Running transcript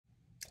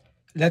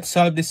Let's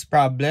solve these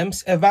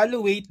problems.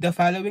 Evaluate the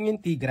following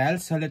integral.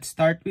 So let's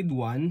start with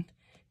 1.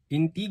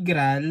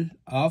 Integral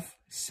of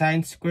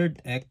sine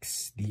squared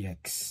x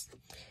dx.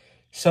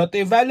 So to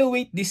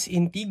evaluate this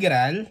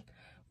integral,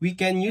 we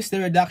can use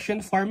the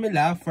reduction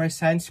formula for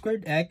sine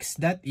squared x.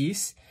 That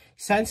is,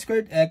 sine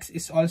squared x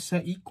is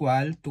also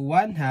equal to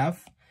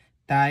 1/2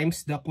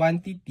 times the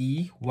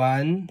quantity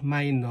 1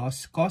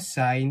 minus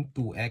cosine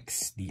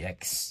 2x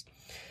dx.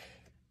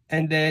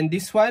 And then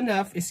this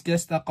 1/2 is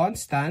just a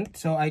constant,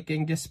 so I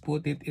can just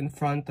put it in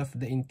front of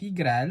the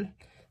integral.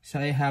 So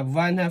I have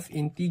 1/2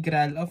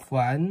 integral of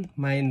 1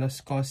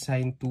 minus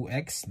cosine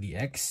 2x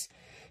dx.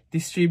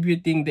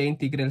 Distributing the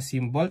integral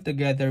symbol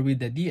together with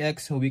the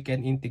dx so we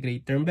can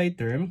integrate term by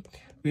term.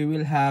 We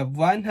will have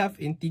 1/2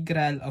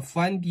 integral of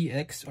 1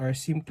 dx, or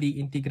simply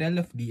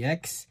integral of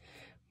dx,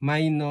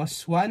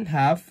 minus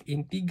 1/2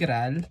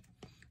 integral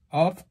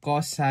of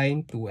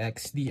cosine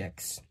 2x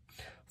dx.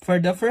 For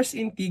the first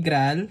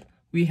integral,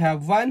 we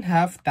have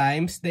 1/2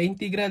 times the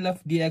integral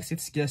of dx,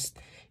 it's just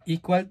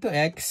equal to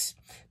x.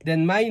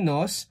 Then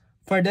minus,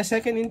 for the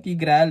second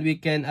integral, we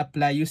can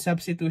apply u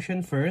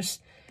substitution first.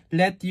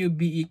 Let u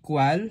be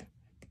equal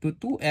to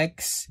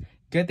 2x,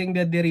 getting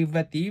the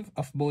derivative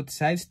of both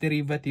sides.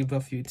 Derivative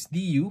of u, it's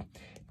du.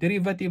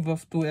 Derivative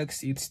of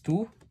 2x, it's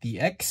 2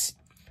 dx.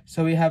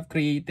 So we have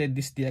created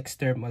this dx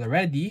term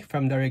already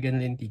from the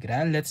original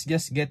integral. Let's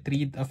just get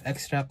rid of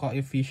extra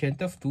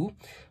coefficient of 2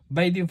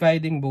 by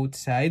dividing both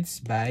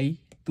sides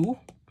by 2.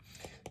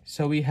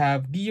 So we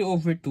have du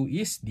over 2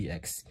 is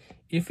dx.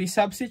 If we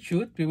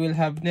substitute, we will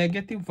have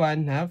negative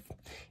 1/2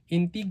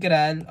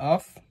 integral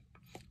of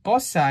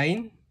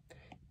cosine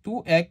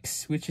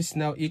 2x, which is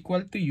now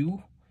equal to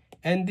u,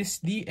 and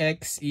this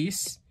dx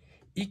is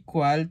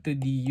equal to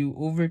du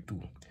over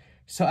 2.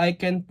 So I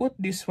can put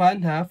this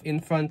 1/2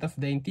 in front of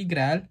the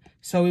integral.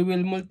 So we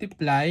will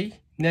multiply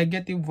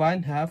negative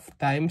 1/2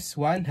 times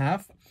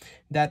 1/2.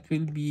 That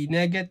will be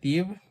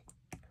negative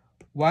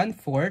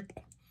 1/4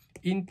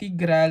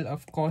 integral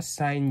of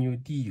cosine u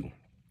du.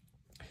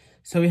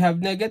 So we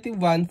have negative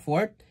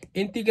 1/4.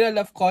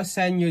 Integral of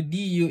cosine u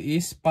du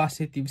is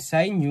positive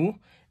sine u.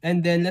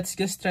 And then let's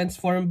just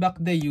transform back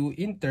the u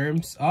in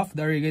terms of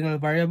the original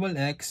variable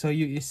x. So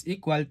u is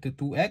equal to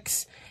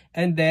 2x.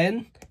 And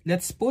then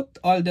let's put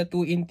all the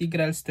two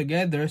integrals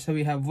together. So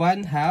we have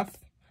 1/2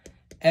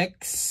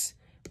 x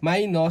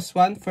minus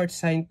 1/4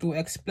 sine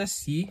 2x plus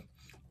c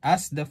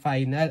as the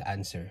final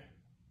answer.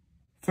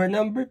 For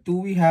number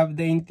 2, we have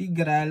the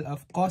integral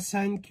of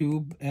cosine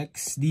cube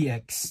x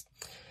dx.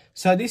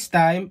 So this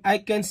time,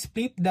 I can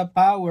split the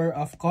power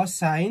of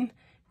cosine,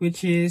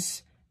 which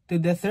is to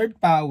the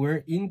third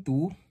power,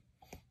 into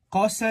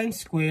cosine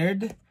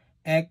squared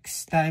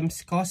x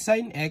times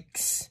cosine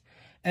x.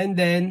 And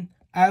then,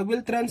 I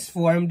will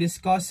transform this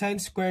cosine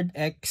squared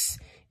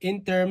x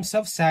in terms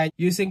of sine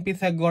using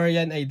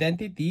Pythagorean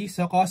identity.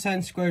 So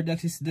cosine squared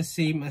x is the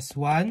same as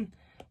 1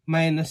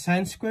 minus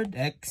sine squared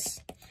x,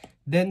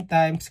 then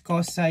times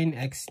cosine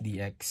x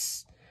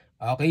dx.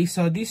 Okay,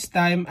 so this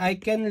time, I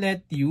can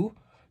let u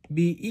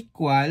be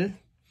equal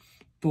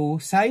to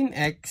sine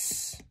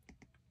x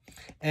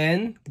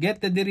and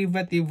get the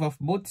derivative of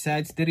both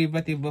sides.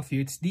 Derivative of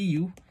u, it's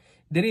du.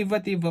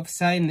 Derivative of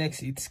sine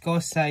x, it's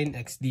cosine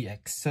x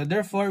dx. So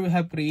therefore, we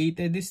have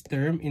created this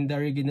term in the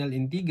original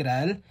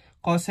integral,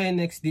 cosine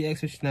x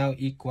dx, which is now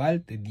equal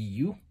to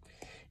du.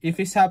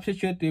 If we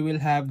substitute, we will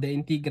have the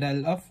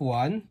integral of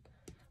 1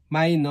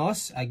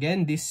 minus,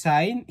 again, this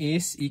sine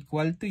is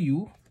equal to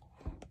u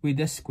with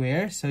the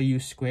square, so u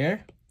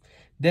square.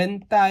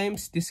 Then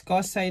times this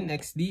cosine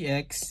x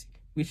dx,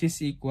 which is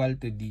equal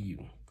to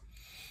du.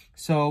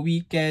 So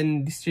we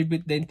can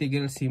distribute the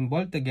integral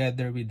symbol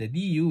together with the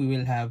du. We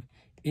will have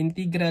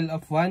integral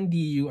of 1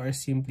 du, or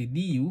simply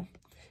du,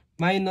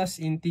 minus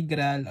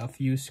integral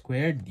of u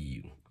squared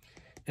du.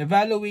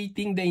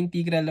 Evaluating the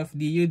integral of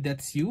du,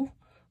 that's u,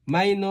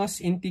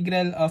 minus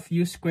integral of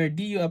u squared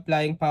du,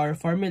 applying power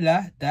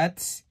formula,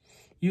 that's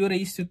u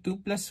raised to 2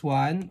 plus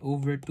 1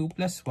 over 2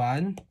 plus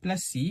 1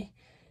 plus c.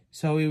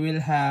 So we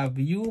will have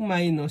u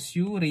minus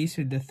u raised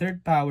to the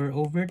third power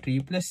over 3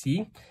 plus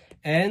c.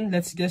 And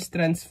let's just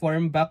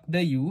transform back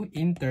the u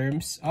in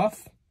terms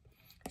of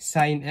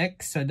sine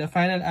x. So the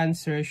final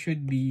answer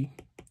should be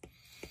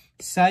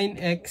sine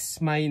x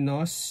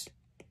minus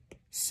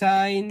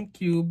sine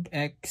cube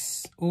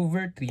x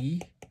over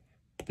 3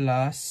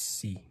 plus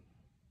c.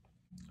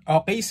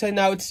 Okay, so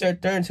now it's your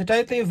turn. So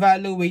try to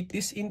evaluate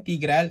this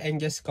integral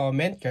and just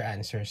comment your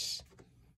answers.